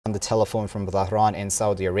telephone from Dhahran in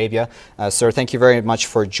Saudi Arabia. Sir, thank you very much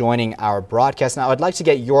for joining our broadcast. Now, I'd like to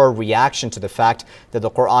get your reaction to the fact that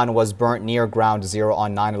the Quran was burnt near Ground Zero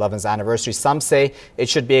on 9/11's anniversary. Some say it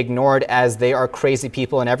should be ignored as they are crazy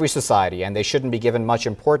people in every society and they shouldn't be given much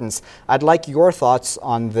importance. I'd like your thoughts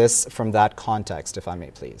on this from that context, if I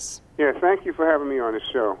may, please. Yes, thank you for having me on the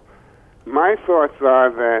show. My thoughts are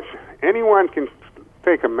that anyone can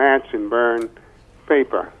take a match and burn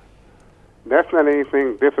paper. That's not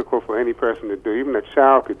anything difficult for any person to do. Even a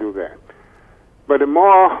child could do that. But the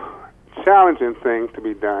more challenging thing to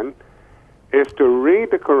be done is to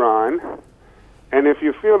read the Quran, and if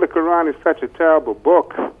you feel the Quran is such a terrible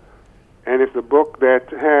book, and it's a book that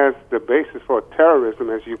has the basis for terrorism,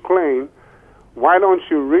 as you claim, why don't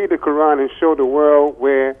you read the Quran and show the world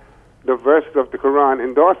where the verses of the Quran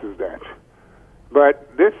endorses that?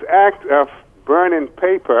 But this act of burning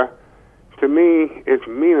paper, to me, is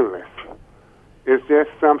meaningless. It's just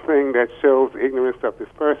something that shows ignorance of this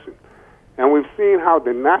person. And we've seen how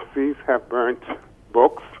the Nazis have burnt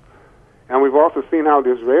books, and we've also seen how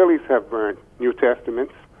the Israelis have burnt New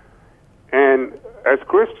Testaments. And as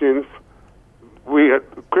Christians,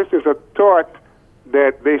 Christians are taught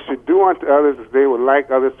that they should do unto others as they would like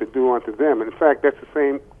others to do unto them. And in fact, that's the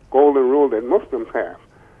same golden rule that Muslims have.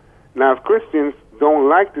 Now, if Christians don't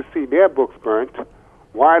like to see their books burnt,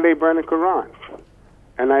 why are they burning Qurans?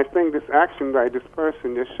 And I think this action by this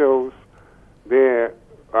person just shows their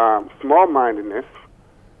small-mindedness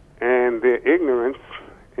and their ignorance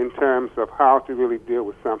in terms of how to really deal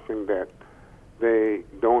with something that they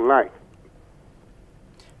don't like.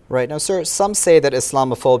 Right. Now, sir, some say that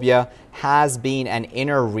Islamophobia has been an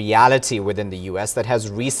inner reality within the U.S. that has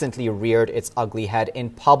recently reared its ugly head in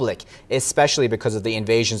public, especially because of the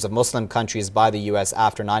invasions of Muslim countries by the U.S.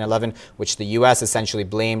 after 9/11, which the U.S. essentially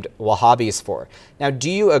blamed Wahhabis for. Now,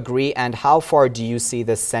 do you agree, and how far do you see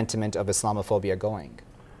this sentiment of Islamophobia going?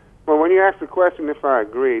 Well, when you ask the question if I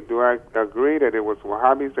agree, do I agree that it was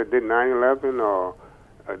Wahhabis that did 9/11, or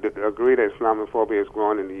agree that Islamophobia is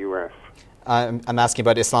growing in the U.S.? I'm asking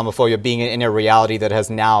about Islamophobia being in a reality that has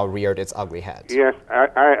now reared its ugly head. Yes,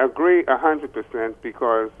 I agree 100%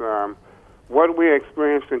 because what we're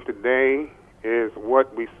experiencing today is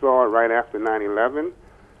what we saw right after 9/11.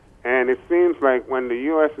 And it seems like when the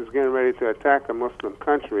U.S. is getting ready to attack a Muslim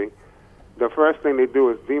country, the first thing they do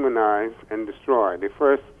is demonize and destroy. They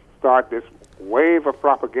first start this wave of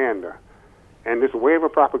propaganda. And this wave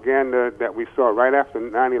of propaganda that we saw right after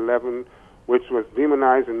 9/11, which was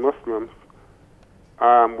demonizing Muslims,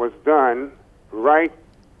 was done right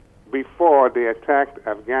before they attacked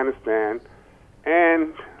Afghanistan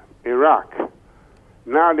and Iraq.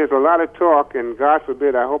 Now there's a lot of talk, and God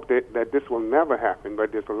forbid, I hope that this will never happen,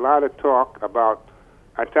 but there's a lot of talk about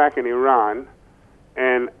attacking Iran,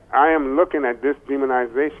 and I am looking at this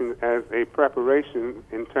demonization as a preparation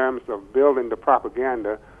in terms of building the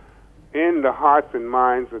propaganda in the hearts and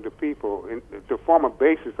minds of the people, to form a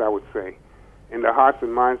basis, I would say, in the hearts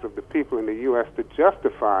and minds of the people in the U.S. to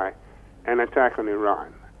justify an attack on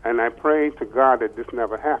Iran. And I pray to God that this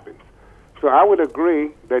never happens. So I would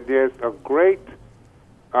agree that there's a great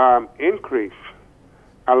increase.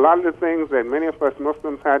 A lot of the things that many of us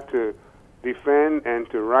Muslims had to defend and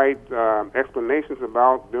to write explanations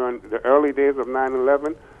about during the early days of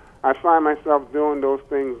 9/11, I find myself doing those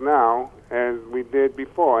things now as we did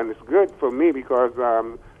before. And it's good for me because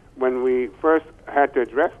when we first had to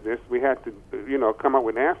address this, we had to, come up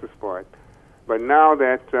with answers for it. But now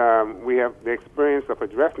that we have the experience of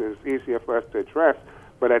addressing it, it's easier for us to address.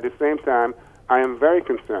 But at the same time, I am very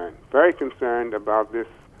concerned about this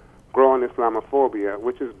growing Islamophobia,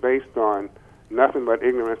 which is based on nothing but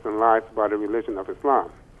ignorance and lies about the religion of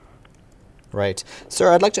Islam. Right.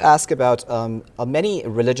 Sir, I'd like to ask about many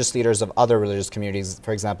religious leaders of other religious communities,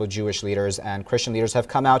 for example, Jewish leaders and Christian leaders, have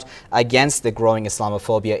come out against the growing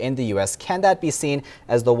Islamophobia in the U.S. Can that be seen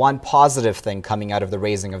as the one positive thing coming out of the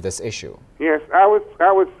raising of this issue? Yes, I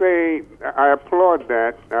would say I applaud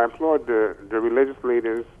that. I applaud the religious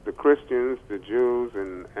leaders, the Christians, the Jews,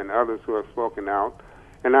 and others who have spoken out.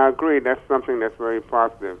 And I agree that's something that's very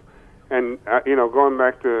positive. And, going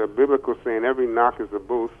back to a biblical saying, every knock is a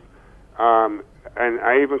boost. And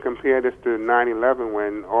I even compare this to 9/11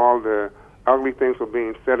 when all the ugly things were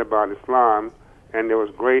being said about Islam, and there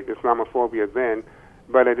was great Islamophobia then.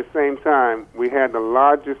 But at the same time, we had the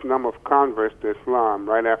largest number of converts to Islam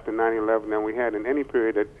right after 9/11 than we had in any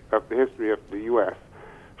period of the history of the U.S.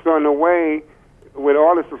 So in a way, with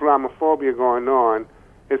all this Islamophobia going on,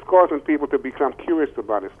 it's causing people to become curious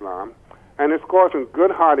about Islam. And it's causing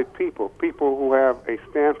good-hearted people who have a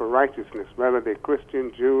stand for righteousness, whether they're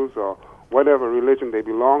Christian, Jews, or whatever religion they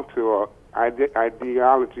belong to, or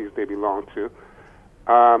ideologies they belong to.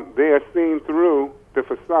 They are seen through the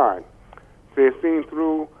facade. They're seen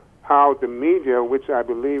through how the media, which I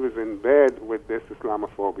believe is in bed with this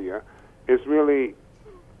Islamophobia, is really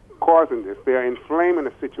causing this. They are inflaming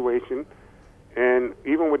the situation, and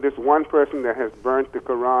even with this one person that has burnt the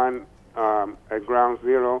Quran at Ground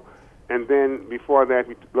Zero, and then before that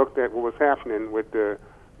we looked at what was happening with the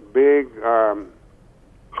big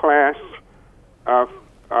clash of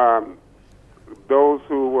those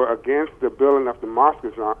who were against the building of the mosque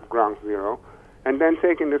at Ground Zero, and then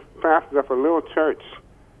taking this pastor of a little church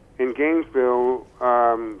in Gainesville,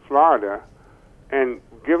 Florida, and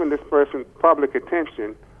giving this person public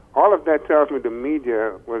attention. All of that tells me the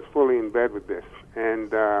media was fully in bed with this,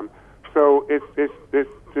 and so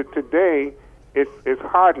today it's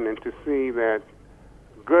heartening to see that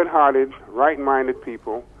good-hearted, right-minded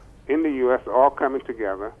people in the U.S. are all coming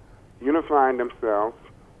together, unifying themselves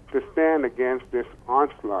to stand against this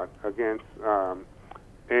onslaught against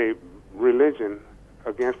a religion,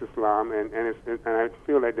 against Islam, and I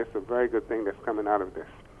feel like that's a very good thing that's coming out of this.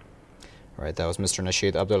 All right, that was Mr.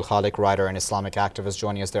 Nashid Abdul-Khaaliq, writer and Islamic activist,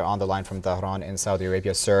 joining us there on the line from Tehran in Saudi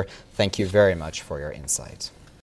Arabia. Sir, thank you very much for your insight.